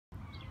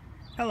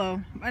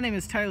Hello, my name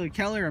is Tyler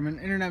Keller. I'm an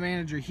internet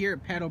manager here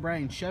at Pat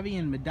O'Brien Chevy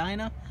in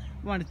Medina.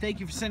 I want to thank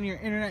you for sending your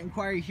internet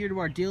inquiry here to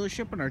our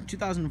dealership on our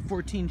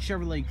 2014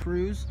 Chevrolet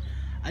Cruze.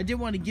 I did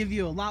want to give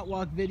you a lot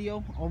walk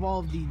video of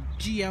all of the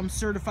GM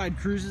certified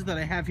Cruzes that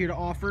I have here to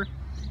offer.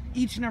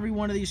 Each and every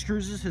one of these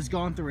Cruzes has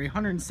gone through a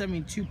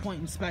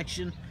 172-point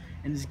inspection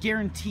and is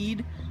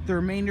guaranteed the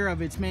remainder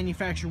of its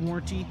manufacturer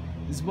warranty,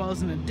 as well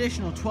as an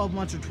additional 12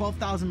 months or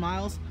 12,000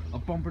 miles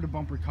of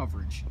bumper-to-bumper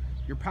coverage.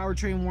 Your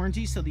powertrain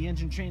warranty, so the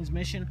engine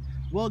transmission,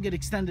 will get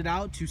extended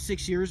out to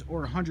 6 years or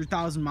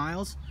 100,000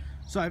 miles.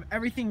 So I have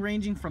everything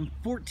ranging from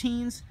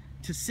 14s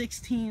to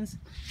 16s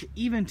to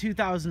even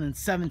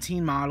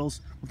 2017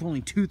 models with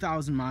only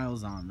 2,000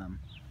 miles on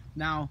them.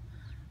 Now,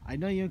 I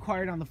know you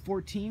inquired on the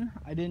 14.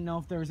 I didn't know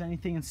if there was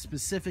anything in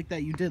specific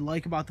that you did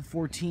like about the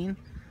 14.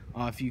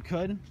 If you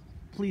could,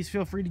 please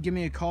feel free to give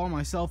me a call on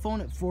my cell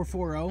phone at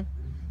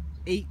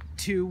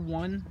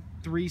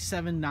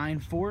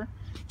 440-821-3794.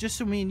 Just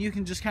so me and you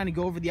can just kind of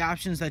go over the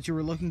options that you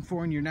were looking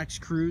for in your next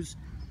Cruze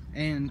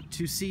and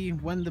to see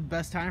when the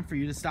best time for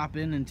you to stop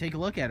in and take a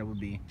look at it would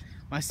be.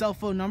 My cell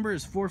phone number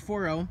is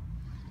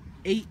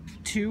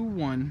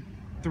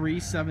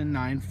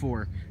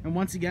 440-821-3794. And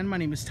once again, my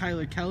name is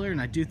Tyler Keller,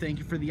 and I do thank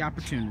you for the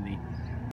opportunity.